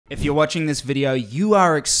If you're watching this video, you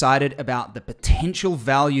are excited about the potential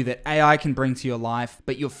value that AI can bring to your life,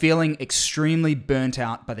 but you're feeling extremely burnt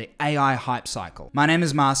out by the AI hype cycle. My name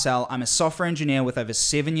is Marcel. I'm a software engineer with over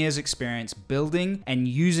 7 years experience building and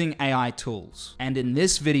using AI tools. And in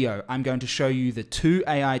this video, I'm going to show you the 2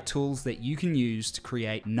 AI tools that you can use to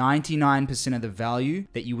create 99% of the value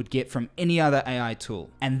that you would get from any other AI tool.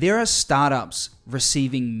 And there are startups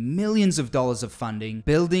receiving millions of dollars of funding,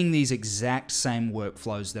 building these exact same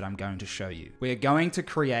workflows that I'm going to show you. We are going to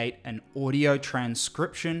create an audio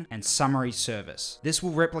transcription and summary service. This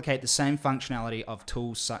will replicate the same functionality of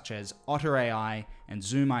tools such as AIAA and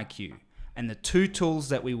Zoom IQ. And the 2 tools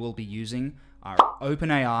that we will be using are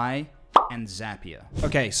OpenAI and Zapier.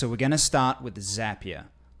 Okay, so we're going to start with Zapier.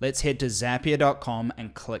 Let's head to zapier.com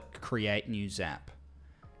and click Create New Zap.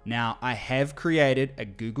 Now, I have created a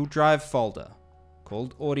Google Drive folder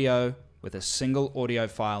called Audio with a single audio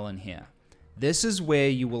file in here. This is where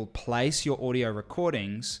you will place your audio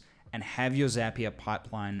recordings and have your Zapier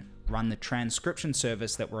pipeline run the transcription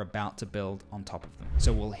service that we're about to build on top of them.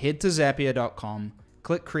 So we'll head to zapier.com,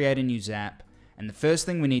 click Create a New Zap, and the first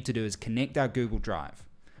thing we need to do is connect our Google Drive.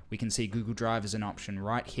 We can see Google Drive as an option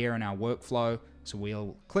right here in our workflow, so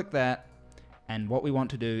we'll click that, and what we want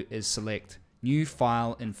to do is select New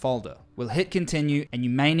File in Folder. We'll hit Continue, and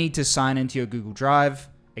you may need to sign into your Google Drive.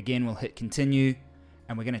 Again, we'll hit Continue,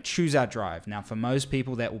 and we're going to choose our drive. Now, for most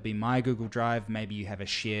people, that will be my Google Drive. Maybe you have a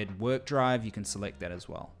shared work drive. You can select that as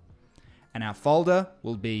well. And our folder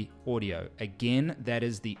will be Audio. Again, that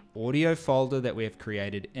is the audio folder that we have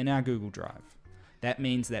created in our Google Drive. That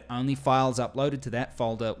means that only files uploaded to that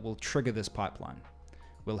folder will trigger this pipeline.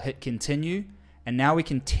 We'll hit Continue, and now we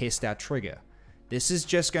can test our trigger. This is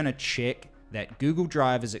just going to check that Google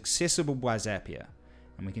Drive is accessible by Zapier.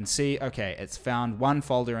 And we can see, okay, it's found one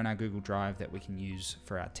folder in our Google Drive that we can use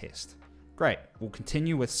for our test. Great, we'll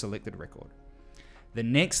continue with selected record. The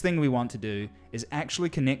next thing we want to do is actually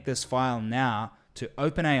connect this file now to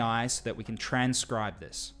OpenAI so that we can transcribe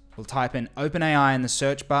this. We'll type in OpenAI in the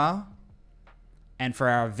search bar, and for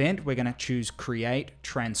our event, we're gonna choose Create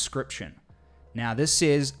Transcription. Now this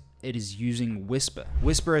says it is using Whisper.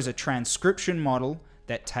 Whisper is a transcription model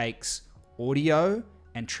that takes audio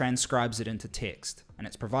and transcribes it into text, and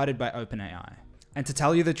it's provided by OpenAI. And to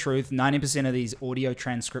tell you the truth, 90% of these audio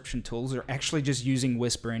transcription tools are actually just using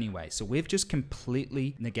Whisper anyway, so we've just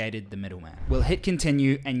completely negated the middleman. We'll hit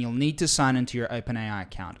Continue, and you'll need to sign into your OpenAI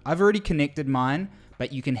account. I've already connected mine,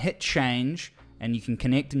 but you can hit Change, and you can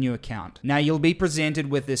connect a new account. Now you'll be presented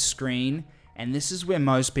with this screen, and this is where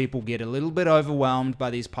most people get a little bit overwhelmed by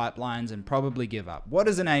these pipelines and probably give up. What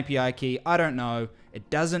is an API key? I don't know. It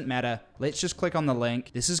doesn't matter. Let's just click on the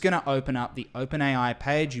link. This is going to open up the OpenAI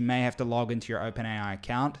page. You may have to log into your OpenAI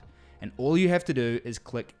account, and all you have to do is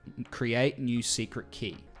click Create New Secret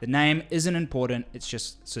Key. The name isn't important. It's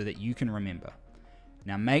just so that you can remember.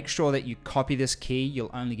 Now make sure that you copy this key.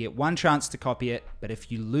 You'll only get one chance to copy it, but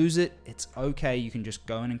if you lose it, it's okay. You can just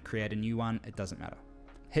go in and create a new one. It doesn't matter.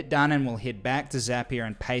 Hit done, and we'll head back to Zapier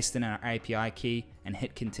and paste in our API key and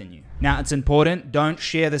hit Continue. Now it's important, don't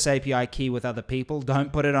share this API key with other people.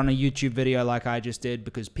 Don't put it on a YouTube video like I just did,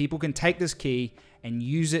 because people can take this key and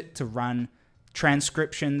use it to run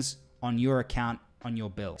transcriptions on your account on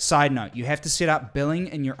your bill. Side note, you have to set up billing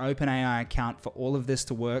in your OpenAI account for all of this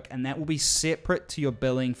to work, and that will be separate to your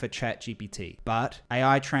billing for ChatGPT. But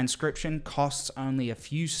AI transcription costs only a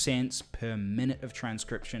few cents per minute of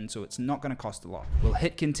transcription, so it's not going to cost a lot. We'll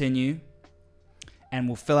hit Continue, and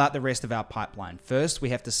we'll fill out the rest of our pipeline. First, we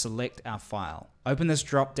have to select our file. Open this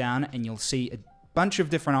drop down, and you'll see a bunch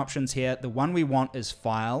of different options here. The one we want is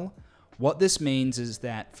File. What this means is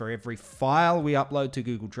that for every file we upload to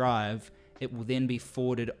Google Drive, it will then be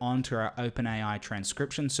forwarded onto our OpenAI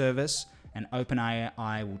transcription service, and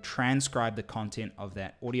OpenAI will transcribe the content of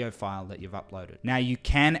that audio file that you've uploaded. Now you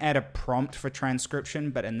can add a prompt for transcription,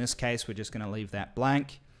 but in this case, we're just going to leave that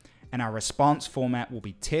blank, and our response format will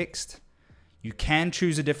be text. You can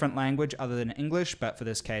choose a different language other than English, but for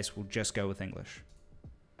this case, we'll just go with English.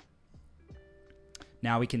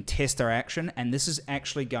 Now we can test our action, and this is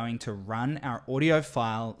actually going to run our audio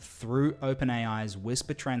file through OpenAI's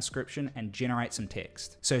Whisper transcription and generate some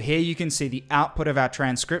text. So here you can see the output of our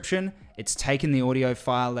transcription. It's taken the audio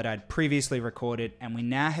file that I'd previously recorded, and we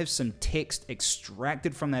now have some text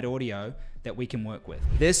extracted from that audio that we can work with.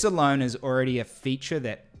 This alone is already a feature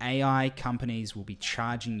that AI companies will be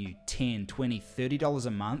charging you $10, $20, $30 a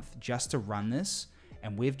month just to run this.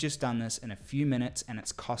 And we've just done this in a few minutes, and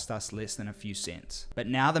it's cost us less than a few cents. But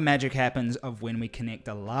now the magic happens of when we connect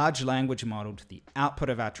a large language model to the output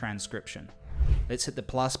of our transcription. Let's hit the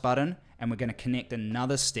plus button, and we're going to connect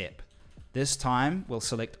another step. This time we'll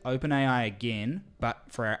select OpenAI again, but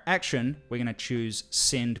for our action, we're going to choose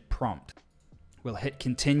send prompt. We'll hit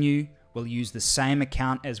continue. We'll use the same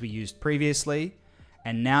account as we used previously.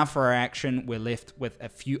 And now for our action, we're left with a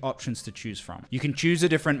few options to choose from. You can choose a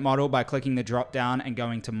different model by clicking the drop down and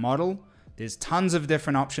going to model. There's tons of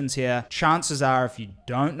different options here. Chances are if you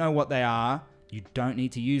don't know what they are, you don't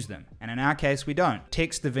need to use them. And in our case, we don't.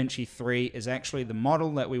 Text DaVinci 3 is actually the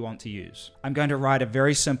model that we want to use. I'm going to write a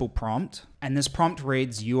very simple prompt. And this prompt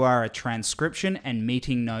reads, you are a transcription and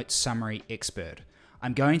meeting notes summary expert.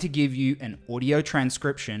 I'm going to give you an audio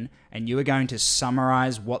transcription and you are going to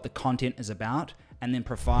summarize what the content is about and then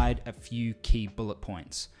provide a few key bullet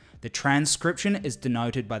points. The transcription is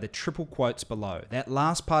denoted by the triple quotes below. That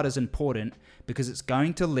last part is important because it's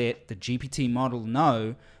going to let the GPT model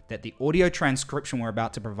know that the audio transcription we're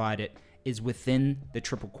about to provide it is within the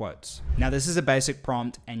triple quotes. Now this is a basic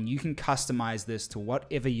prompt and you can customize this to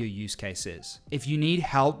whatever your use case is. If you need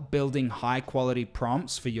help building high quality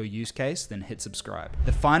prompts for your use case, then hit subscribe.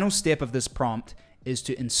 The final step of this prompt is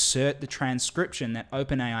to insert the transcription that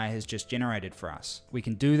OpenAI has just generated for us. We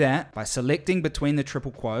can do that by selecting between the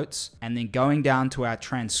triple quotes and then going down to our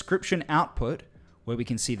transcription output where we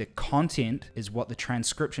can see the content is what the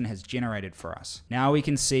transcription has generated for us. Now we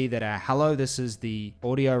can see that our hello, this is the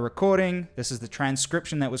audio recording, this is the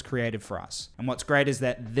transcription that was created for us. And what's great is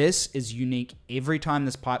that this is unique every time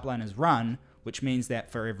this pipeline is run, which means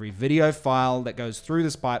that for every video file that goes through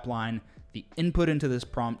this pipeline, the input into this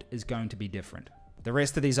prompt is going to be different. The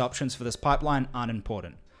rest of these options for this pipeline aren't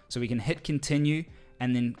important. So we can hit continue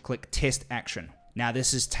and then click test action. Now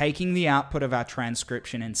this is taking the output of our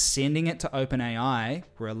transcription and sending it to OpenAI,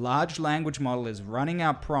 where a large language model is running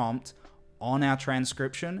our prompt on our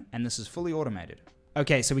transcription, and this is fully automated.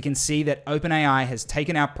 Okay, so we can see that OpenAI has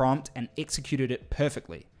taken our prompt and executed it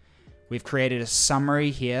perfectly. We've created a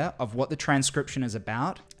summary here of what the transcription is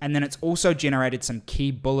about, and then it's also generated some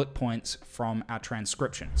key bullet points from our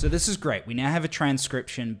transcription. So this is great. We now have a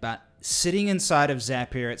transcription, but sitting inside of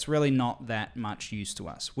Zapier, it's really not that much use to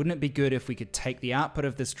us. Wouldn't it be good if we could take the output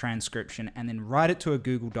of this transcription and then write it to a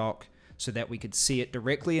Google Doc so that we could see it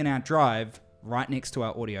directly in our Drive right next to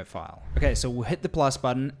our audio file? Okay, so we'll hit the plus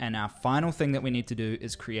button, and our final thing that we need to do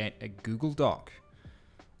is create a Google Doc.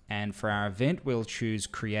 And for our event, we'll choose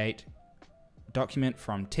create document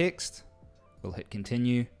from text. We'll hit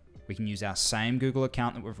continue. We can use our same Google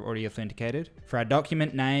account that we've already authenticated. For our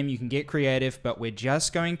document name, you can get creative, but we're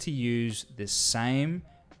just going to use the same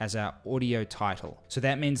as our audio title. So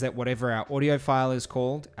that means that whatever our audio file is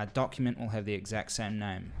called, our document will have the exact same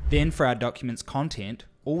name. Then for our document's content,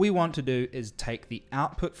 all we want to do is take the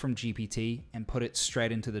output from GPT and put it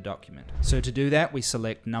straight into the document. So to do that, we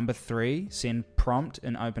select number 3, send prompt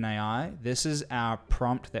in OpenAI. This is our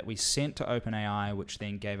prompt that we sent to OpenAI, which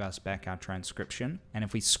then gave us back our transcription. And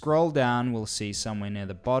if we scroll down, we'll see somewhere near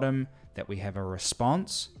the bottom that we have a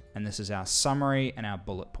response. And this is our summary and our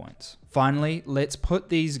bullet points. Finally, let's put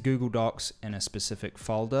these Google Docs in a specific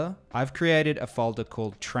folder. I've created a folder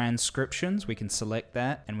called transcriptions. We can select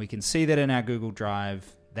that and we can see that in our Google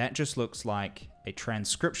Drive, that just looks like a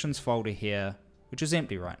transcriptions folder here, which is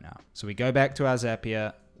empty right now. So we go back to our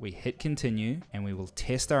Zapier, we hit continue, and we will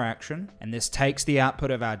test our action. And this takes the output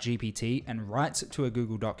of our GPT and writes it to a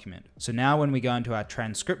Google document. So now when we go into our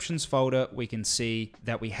transcriptions folder, we can see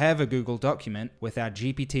that we have a Google document with our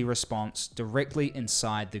GPT response directly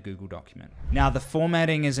inside the Google document. Now the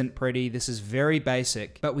formatting isn't pretty, this is very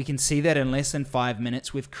basic, but we can see that in less than 5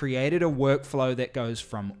 minutes, we've created a workflow that goes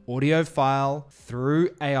from audio file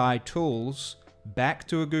through AI tools back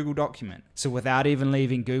to a Google document. So without even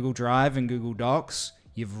leaving Google Drive and Google Docs,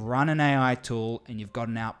 you've run an AI tool and you've got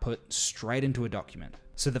an output straight into a document.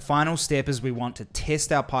 So the final step is we want to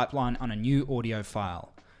test our pipeline on a new audio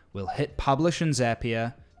file. We'll hit publish in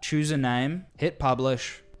Zapier, choose a name, hit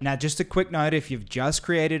publish. Now just a quick note, if you've just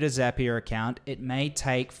created a Zapier account, it may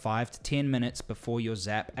take 5 to 10 minutes before your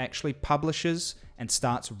Zap actually publishes and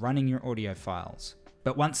starts running your audio files.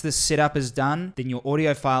 But once this setup is done, then your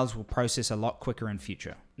audio files will process a lot quicker in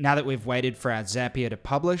future. Now that we've waited for our Zapier to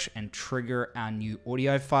publish and trigger our new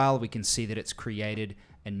audio file, we can see that it's created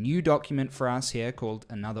a new document for us here called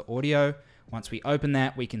another audio. Once we open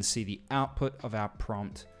that, we can see the output of our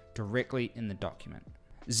prompt directly in the document.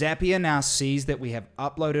 Zapier now sees that we have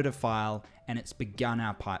uploaded a file and it's begun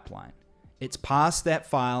our pipeline. It's passed that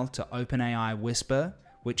file to OpenAI Whisper,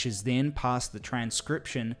 which is then passed the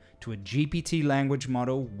transcription to a GPT language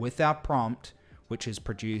model with our prompt, which has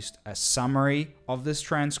produced a summary of this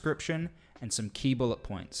transcription and some key bullet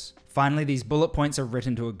points. Finally, these bullet points are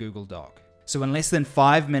written to a Google Doc. So in less than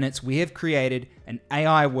 5 minutes, we have created an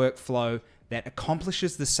AI workflow that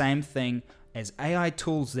accomplishes the same thing as AI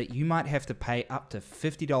tools that you might have to pay up to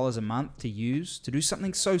 $50 a month to use to do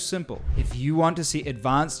something so simple. If you want to see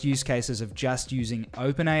advanced use cases of just using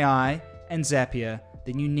OpenAI and Zapier,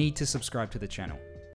 then you need to subscribe to the channel.